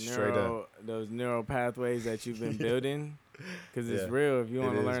 Those neural pathways that you've been building, because it's real. If you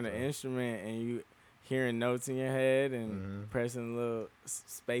want to learn an instrument and you hearing notes in your head and pressing little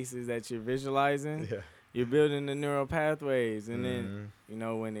spaces that you're visualizing, you're building the neural pathways. And then, you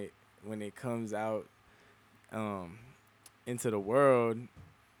know, when it comes out into the world,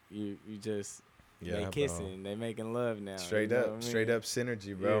 you just they kissing, they making love now. Straight up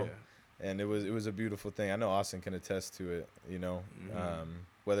synergy, bro. Yeah. And it was a beautiful thing. I know Austin can attest to it, you know,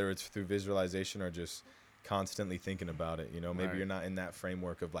 whether it's through visualization or just constantly thinking about it, you know. Maybe you're not in that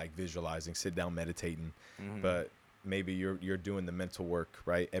framework of like visualizing, sit down, meditating, but maybe you're doing the mental work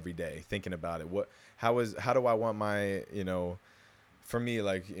right every day, thinking about it. How do I want my, you know, for me,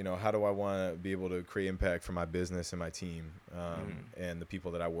 like, you know, how do I want to be able to create impact for my business and my team, and the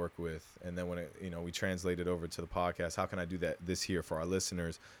people that I work with? And then when it, you know, we translate it over to the podcast, how can I do this here for our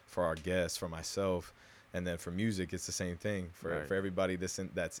listeners, for our guests, for myself? And then for music, it's the same thing for everybody that's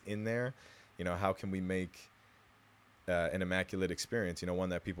in there. You know, how can we make an immaculate experience, you know, one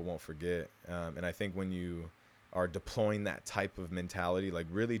that people won't forget? And I think when you are deploying that type of mentality, like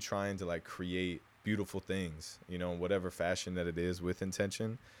really trying to like create beautiful things, you know, in whatever fashion that it is with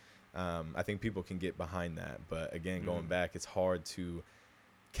intention, I think people can get behind that. But again, going back, it's hard to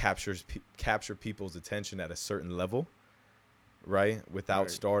capture people's attention at a certain level, right? Without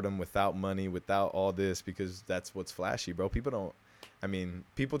stardom, without money, without all this, because that's what's flashy, bro. People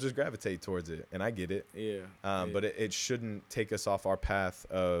just gravitate towards it, and I get it. But it shouldn't take us off our path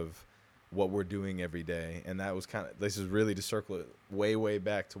of what we're doing every day. And that was this is really to circle it way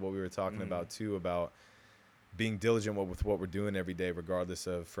back to what we were talking about too, about being diligent with what we're doing every day, regardless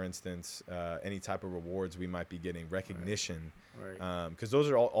of, for instance, any type of rewards we might be getting, recognition. Because those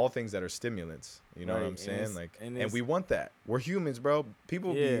are all things that are stimulants. You know what I'm saying? And we want that. We're humans, bro.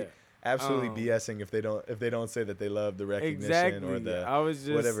 People be absolutely BSing if they don't say that they love the recognition or the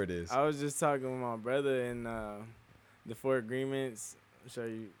whatever it is. I was just talking with my brother in the 4 Agreements. I'm sure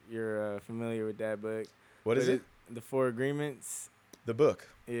you're familiar with that book. What is it? The 4 Agreements. The book.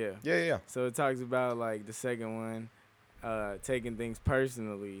 Yeah. So it talks about like the second one, taking things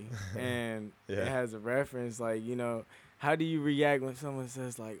personally, and it has a reference like, you know, how do you react when someone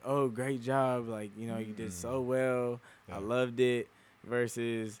says like, "Oh, great job," like, you know, you did so well, I loved it,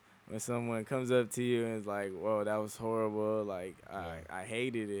 versus when someone comes up to you and is like, "Whoa, that was horrible," like I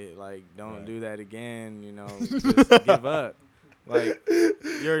hated it, like don't do that again, you know, just give up. Like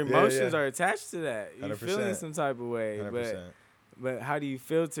your emotions are attached to that. You feel in some type of way, 100%. but how do you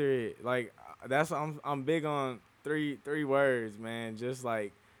filter it? Like that's what I'm big on three words, man. Just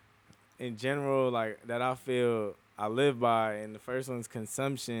like in general, like that I feel I live by. And the first one's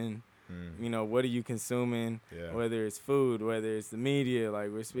consumption. You know, what are you consuming? Whether it's food, whether it's the media, like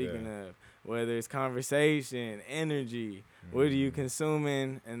we're speaking of, whether it's conversation, energy. What are you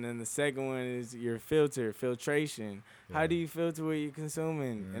consuming? And then the second one is your filtration. How do you filter what you're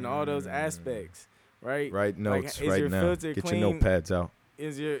consuming in all those aspects, right? Write notes right now. Get clean? your notepads out.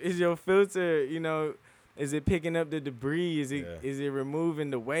 Is your filter, you know, is it picking up the debris? Is it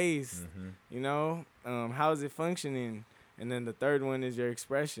removing the waste? You know, how is it functioning? And then the third one is your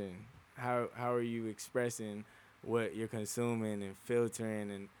expression. How are you expressing what you're consuming and filtering,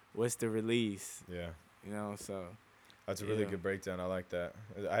 and what's the release? You know, so that's a really good breakdown. I like that.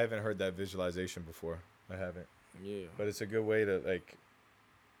 I haven't heard that visualization before. I haven't. But it's a good way to like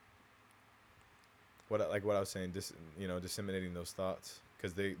what I was saying, disseminating those thoughts,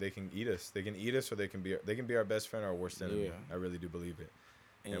 because they can eat us. They can eat us, or they can be our best friend or our worst enemy. Yeah. I really do believe it.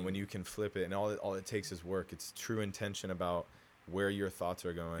 And when you can flip it, and all it takes is work. It's true intention about where your thoughts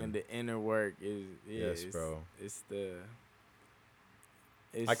are going. And the inner work is yes, bro.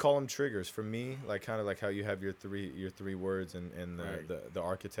 I call them triggers for me, like kind of like how you have your three words and the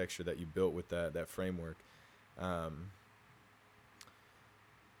architecture that you built with that framework. I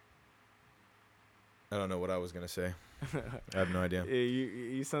don't know what I was gonna say. I have no idea. Yeah,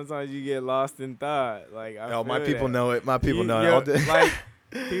 you sometimes you get lost in thought. Like my people know it. My people know it. Yo, All day. like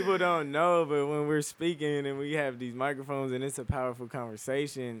people don't know, but when we're speaking and we have these microphones and it's a powerful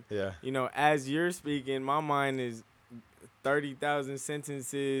conversation. Yeah. As you're speaking, my mind is 30,000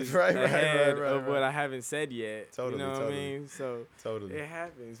 sentences right, ahead right, of what I haven't said yet. Totally, you know what totally. I mean? So Totally. it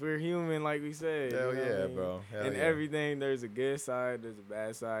happens. We're human, like we said. Hell you know yeah, what I mean? bro. Hell and yeah. everything, there's a good side, there's a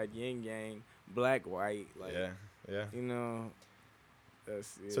bad side, yin yang, black, white. Like, yeah.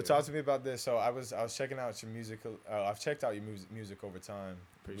 That's So talk to me about this. So I was checking out your musical. I've checked out your music over time.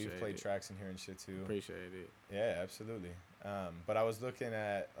 We've played tracks in here and shit too. Appreciate it. Yeah, absolutely. But I was looking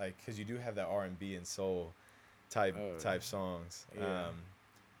at because you do have that R&B and soul type songs. Yeah.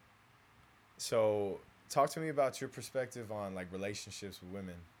 So talk to me about your perspective on relationships with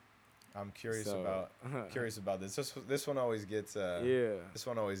women. I'm curious about this. This one always gets This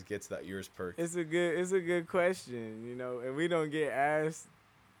one always gets that ears perked. It's a good question, and we don't get asked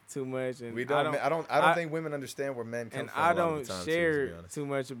too much, and we don't. I don't think women understand where men come and from. I don't share too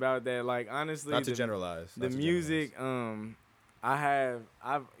much about that. Like honestly, not to generalize. The music, I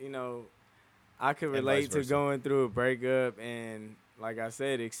could relate to going through a breakup, and like I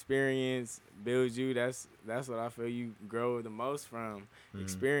said, experience builds you. That's what I feel you grow the most from.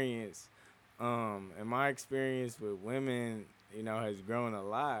 Experience. And my experience with women, has grown a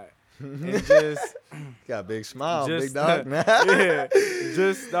lot. And just got a big smile, just, big dog. Yeah,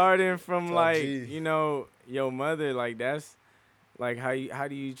 just starting from G. your mother. Like that's like how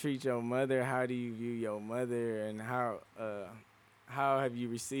do you treat your mother? How do you view your mother? And how have you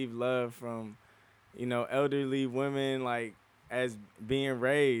received love from elderly women, like as being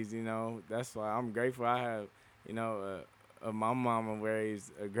raised? That's why I'm grateful. I have my mama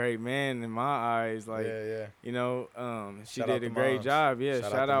raised a great man in my eyes. Like, she did a great job. Yeah,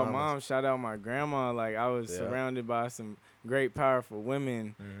 shout out mom, shout out my grandma. Like, I was surrounded by some great, powerful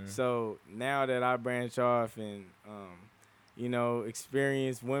women. So now that I branch off and,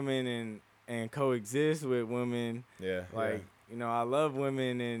 experience women and coexist with women, I love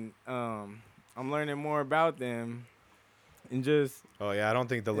women, and I'm learning more about them. And just I don't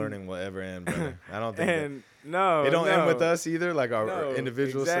think the learning will ever end, brother. I don't think it don't end with us either, like our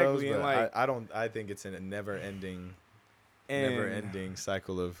individual selves. But like, I think it's a never ending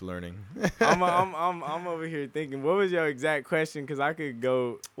cycle of learning. I'm over here thinking, what was your exact question? Because I could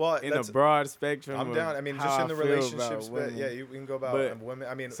go in a broad spectrum. I'm down. I mean, just in the relationships, but you can go about women.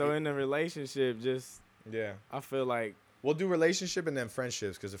 I mean, in the relationship, I feel like. We'll do relationship and then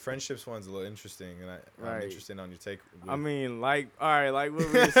friendships, because the friendships one's a little interesting, and I'm interested on your take. I mean, like what we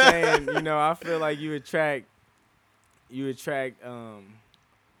were saying, I feel like you attract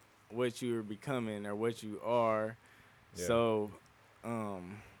what you're becoming or what you are. Yeah. So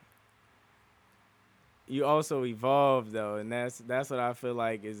you also evolve though, and that's what I feel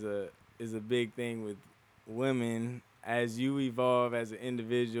like is a big thing with women. As you evolve as an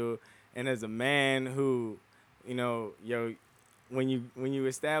individual and as a man who when you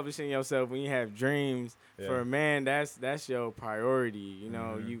establishing yourself, when you have dreams, for a man, that's your priority.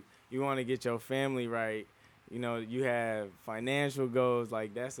 You want to get your family right. You have financial goals,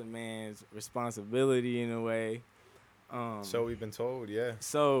 like that's a man's responsibility in a way. So we've been told, yeah.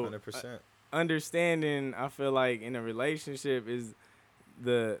 So 100%. Understanding, I feel like in a relationship is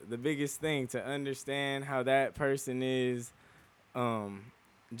the biggest thing, to understand how that person is,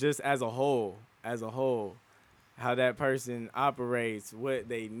 just as a whole. How that person operates, what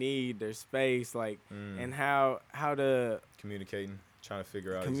they need, their space, and how to communicating, trying to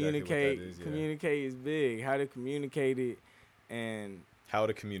figure out communicate. Exactly what that is. Yeah. Communicate is big. How to communicate it, and how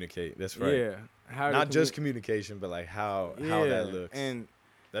to communicate. That's right. Yeah. Not just communication, but like how that looks. And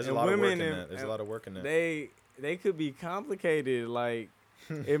there's a lot of work in that. There's a lot of work in that. They could be complicated. Like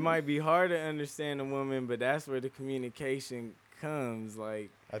it might be hard to understand a woman, but that's where the communication comes.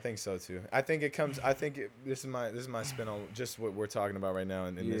 Like I think so too. I think it comes. This is my spin on just what we're talking about right now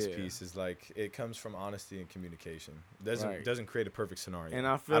in this piece, is like it comes from honesty and communication. Doesn't create a perfect scenario. And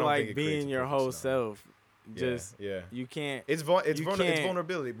I feel like being your whole self just yeah. you can't. It's you it's can't-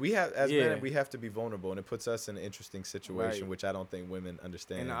 vulnerability. We have as Yeah. men, we have to be vulnerable, and it puts us in an interesting situation, Right. which I don't think women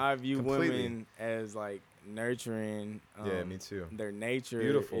understand. And I view completely. women as like nurturing. Yeah, me too. Their nature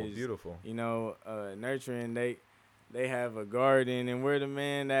Beautiful, is, beautiful. You know, nurturing. They have a garden, and we're the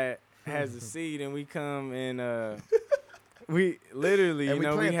man that has the seed, and we come and we literally, And you we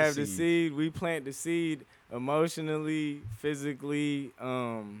know, we plant the have the seed. seed. We plant the seed emotionally, physically,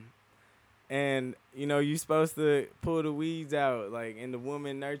 and you know, you're supposed to pull the weeds out, like, and the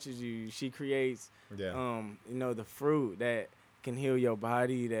woman nurtures you. She creates, Yeah. you know, the fruit that can heal your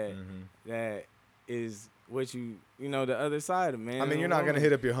body. Mhm. That is what you know, the other side of man. I mean, and you're not gonna woman.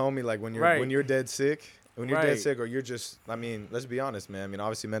 hit up your homie like when you're Right. when you're dead sick. When you're dead Right. sick, or you're just. I mean, let's be honest, man. I mean,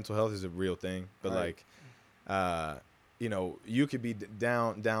 obviously, mental health is a real thing, but Right. like, you know, you could be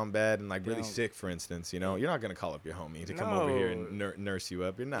down bad and like really Down. sick, for instance. You know, you're not gonna call up your homie to come over here and nurse you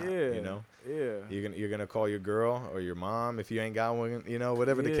up. You're not. Yeah. You know. Yeah. You're gonna call your girl or your mom if you ain't got one, you know,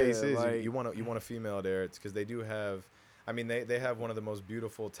 whatever the case Yeah, is. like- You want a female there. It's because they do have. I mean, they have one of the most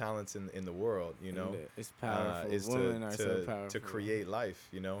beautiful talents in the world. You know, It's powerful. is Women are so to powerful. create life.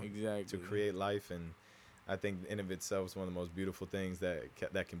 You know, Exactly. to create life, and I think in of itself is one of the most beautiful things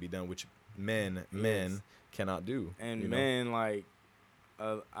that can be done, which men Yes. cannot do. And you know? men, like,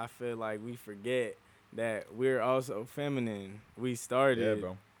 I feel like we forget that we're also feminine. We started Yeah,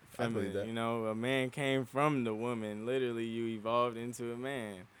 bro. I believe feminine. that. You know, a man came from the woman. Literally, you evolved into a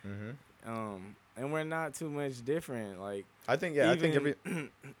man. Mm-hmm. And we're not too much different. Like, I think I think every. I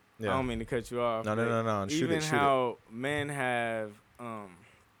Yeah. don't mean to cut you off. No, but shoot even it. how men have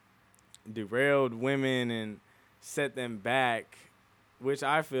derailed women and set them back, which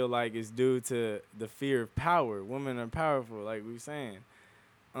I feel like is due to the fear of power. Women are powerful, like we were saying.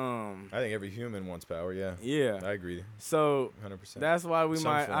 I think every human wants power. Yeah, Yeah. I agree. So 100%. that's why we Some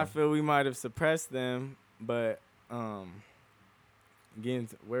I form. feel we might have suppressed them, but getting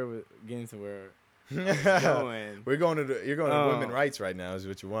to where going. We're going to you're going to women Um, rights right now is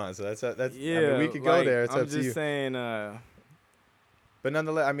what you want. So that's Yeah, I mean, we could go like, there. It's I'm up to just you. saying. But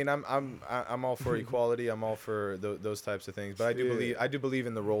nonetheless, I mean, I'm all for equality. I'm all for those types of things. But I do believe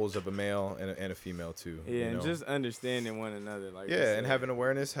in the roles of a male and a female too. Yeah, you and know? just understanding one another. Like we yeah, and said. having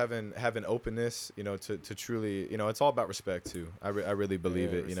awareness, having openness. You know, to truly, you know, it's all about respect too. I really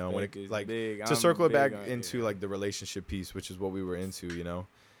believe Yeah, it. You know, when respect it is like big. to I'm circle it big back on- into yeah. like the relationship piece, which is what we were into. You know,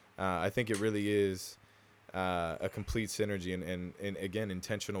 I think it really is a complete synergy and again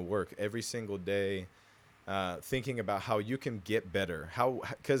intentional work every single day. Thinking about how you can get better,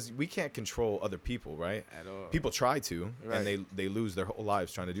 because we can't control other people, right? At all. People try to, Right. and they lose their whole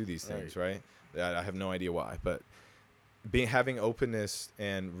lives trying to do these things, right? I have no idea why, but having openness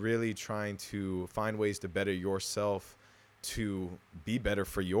and really trying to find ways to better yourself, to be better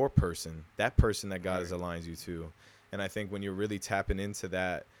for your person, that person that God has aligned you to. And I think when you're really tapping into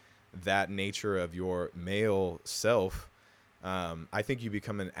that nature of your male self, I think you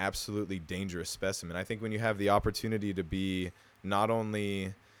become an absolutely dangerous specimen. I think when you have the opportunity to be not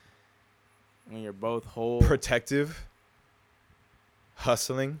only when you're both whole. protective,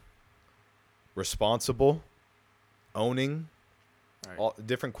 hustling, responsible, owning, Right. all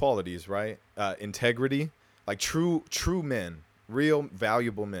different qualities, right? Integrity, like true men, real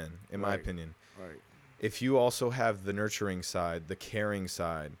valuable men, in my Right. opinion. Right. If you also have the nurturing side, the caring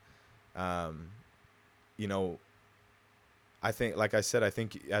side, you know, I think, like I said, I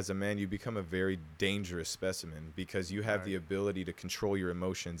think as a man, you become a very dangerous specimen because you have the Right. ability to control your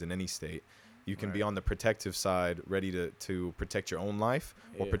emotions in any state. You can be Right. on the protective side, ready to protect your own life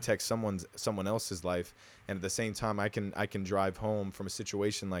or Yeah. protect someone else's life. And at the same time, I can drive home from a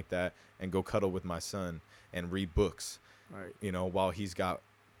situation like that and go cuddle with my son and read books, Right. you know, while he's got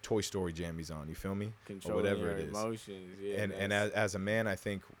Toy Story jammies on. You feel me? Controlling whatever your it is. emotions. Yeah. And that's- as a man, I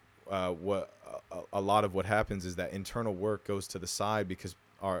think what a lot of what happens is that internal work goes to the side because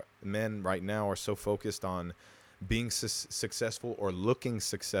our men right now are so focused on being successful or looking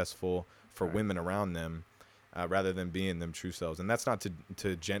successful for Right. women around them rather than being them true selves. And that's not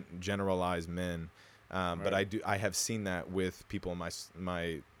to generalize men, but Right. I have seen that with people in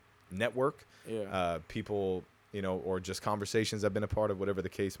my network, yeah. people, you know, or just conversations I've been a part of, whatever the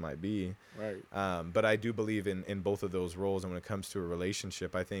case might be. Right. But I do believe in both of those roles. And when it comes to a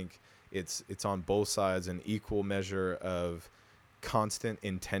relationship, I think it's on both sides an equal measure of constant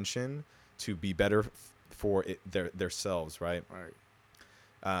intention to be better for themselves, right?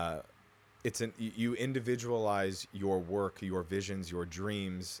 Right. You individualize your work, your visions, your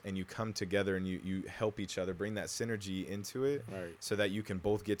dreams, and you come together and you help each other, bring that synergy into it Right. so that you can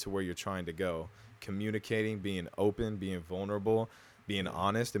both get to where you're trying to go. Communicating, being open, being vulnerable, being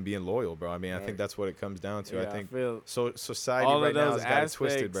honest and being loyal, bro. I mean, I think Right. that's what it comes down to. Yeah, I think feel so. Society all right of now those has got it aspects,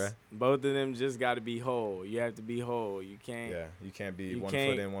 twisted, bro. both of them just got to be whole. You have to be whole. You can't. Yeah, you can't be You one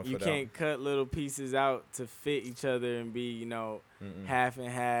can't. foot in, one You foot can't cut little pieces out to fit each other and be, out. Mm-mm. half and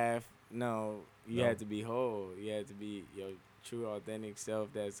half. No, you No. have to be whole. You have to be your true, authentic self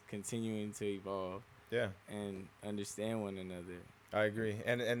that's continuing to evolve Yeah. and understand one another. I agree,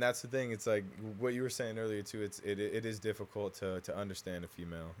 and that's the thing. It's like what you were saying earlier too. It is difficult to understand a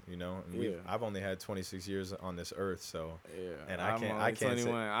female, you know. And Yeah. I've only had 26 years on this earth, so Yeah, And I'm I can't only say-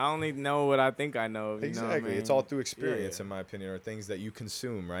 21. I only know what I think I know. You exactly. know what I mean? It's all through experience, Yeah. in my opinion, or things that you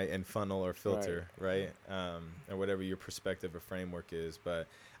consume, right, and funnel or filter, right, or whatever your perspective or framework is. But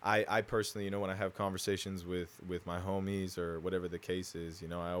I personally, when I have conversations with my homies or whatever the case is,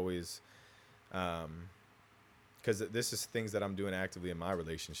 I always, because this is things that I'm doing actively in my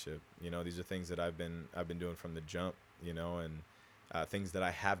relationship. These are things that I've been doing from the jump, and things that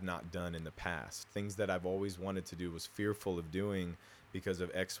I have not done in the past, things that I've always wanted to do, was fearful of doing because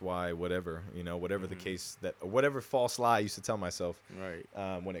of X, Y, whatever, whatever the case, whatever false lie I used to tell myself,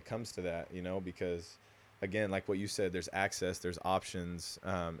 Right. when it comes to that, because again, like what you said, there's access, there's options.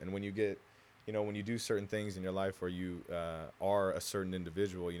 And when you get, when you do certain things in your life where you are a certain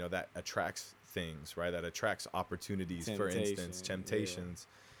individual, that attracts things, right? That attracts opportunities, for instance, temptations.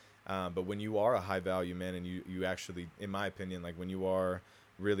 But when you are a high value man and you actually, in my opinion, like when you are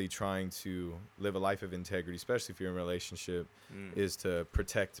really trying to live a life of integrity, especially if you're in a relationship, is to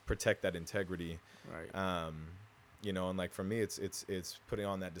protect that integrity. Right. And like for me, it's putting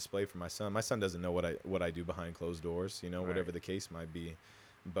on that display for my son. My son doesn't know what I do behind closed doors, whatever Right. the case might be,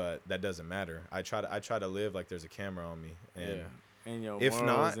 but that doesn't matter. I try to live like there's a camera on me, and Yeah. And your if morals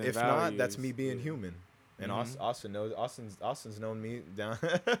not, and that's values. me being Yeah. human. And Mhm. Austin knows. Austin's known me down.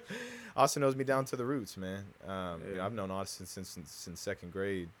 Austin knows me down to the roots, man. Yeah. I've known Austin since second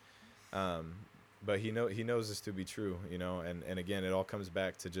grade. But he knows this to be true, and again, it all comes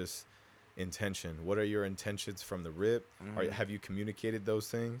back to just intention. What are your intentions from the rip? Mhm. Have you communicated those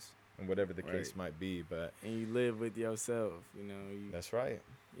things, and whatever the case Right. might be? But And you live with yourself. that's right.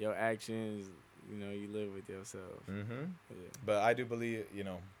 Your actions. You live with yourself. Mm-hmm. Yeah. But I do believe,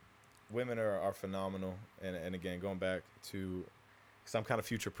 women are phenomenal. And again, going back to, because I'm kind of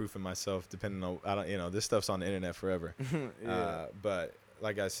future proofing myself, depending on, this stuff's on the internet forever. Yeah. But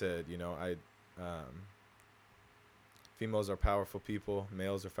like I said, females are powerful people,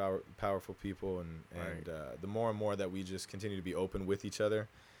 males are powerful people. And the more and more that we just continue to be open with each other,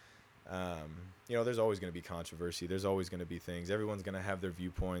 there's always going to be controversy. There's always going to be things. Everyone's going to have their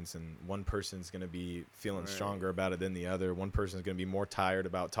viewpoints, and one person's going to be feeling Right. stronger about it than the other. One person's going to be more tired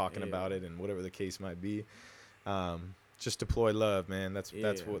about talking Yeah. about it, and whatever the case might be. Just deploy love, man. That's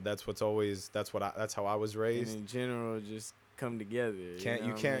Yeah. that's how I was And raised. in general, just come together.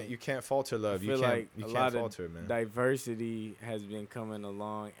 You can't falter love. I feel like You a can't lot falter, of man. diversity has been coming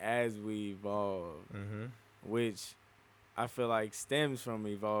along as we evolve, Mm-hmm. which I feel like stems from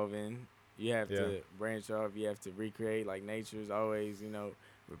evolving. You have Yeah. to branch off. You have to recreate. Like nature's always,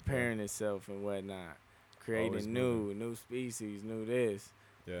 repairing itself and whatnot, Always creating new species, new this.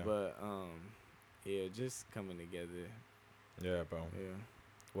 Yeah. But yeah, just coming together. Yeah, bro. Yeah,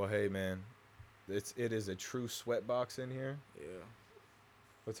 Well, hey, man, it is a true sweat box in here. yeah.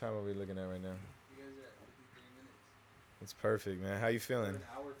 What time are we looking at right now? You guys are at 53 minutes. It's perfect, man. How you feeling? An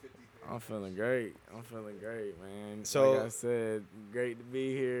hour 53 I'm feeling great. Man. So- like I said, great to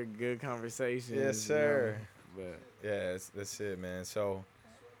be here. Good conversation. Yes, sir. But Yeah, that's it, man. So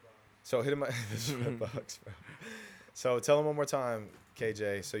hit him up the sweat box, bro. So tell him one more time,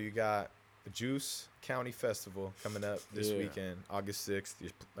 KJ. So you got the Juice County Festival coming up this Yeah. weekend, August 6th.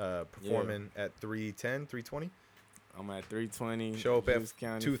 You're performing at 3:10, 3:20. I'm at 320. Show up at Juice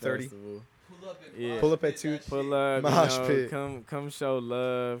County 2:30. Festival. Pull up and Yeah. Pull up at mosh pit 2. that Pull shit. up, Mosh pit. come show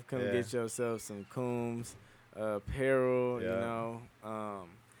love. Come Yeah. get yourself some Coombs apparel, Yeah.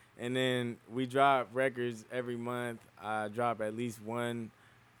 And then we drop records every month. I drop at least one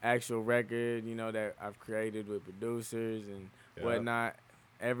actual record, that I've created with producers and Yeah. whatnot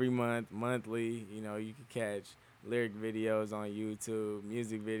every month, monthly. You can catch lyric videos on YouTube,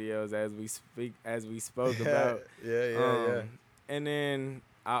 music videos as we spoke about. Yeah. And then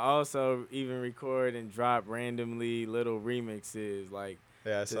I also even record and drop randomly little remixes like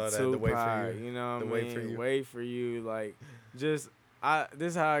Yeah, I to saw that. The Wait for Tupac, You. you know what The I Wait mean? For You. Wait for you, like this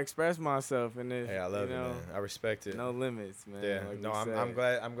is how I express myself in this. Hey, I love it, man. I respect it. No limits, man. Yeah, like no, we I'm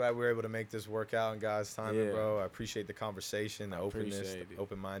said. glad we were able to make this work out in God's timing, Yeah. bro. I appreciate the conversation, the openness, appreciate it.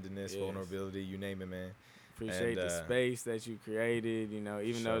 open-mindedness, Yes. vulnerability, you name it, man. Appreciate and, the space that you created, even though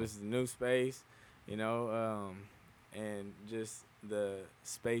sure. this is a new space, and just the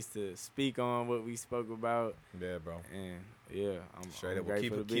space to speak on what we spoke about. Yeah, bro. And yeah, I'm Straight I'm up. We'll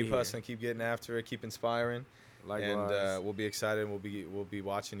grateful to be keep here. hustling, keep getting after it, keep inspiring. Likewise. And we'll be excited. We'll be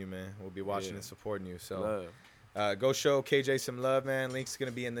watching you, man. We'll be watching Yeah. and supporting you. So Love. go show KJ some love, man. Link's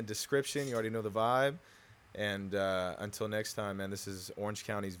gonna be in the description. You already know the vibe. And until next time, man, this is Orange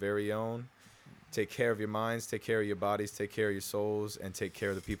County's very own. Take care of your minds, take care of your bodies, take care of your souls, and take care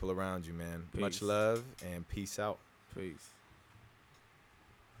of the people around you, man. Much Peace. love and peace out. Peace.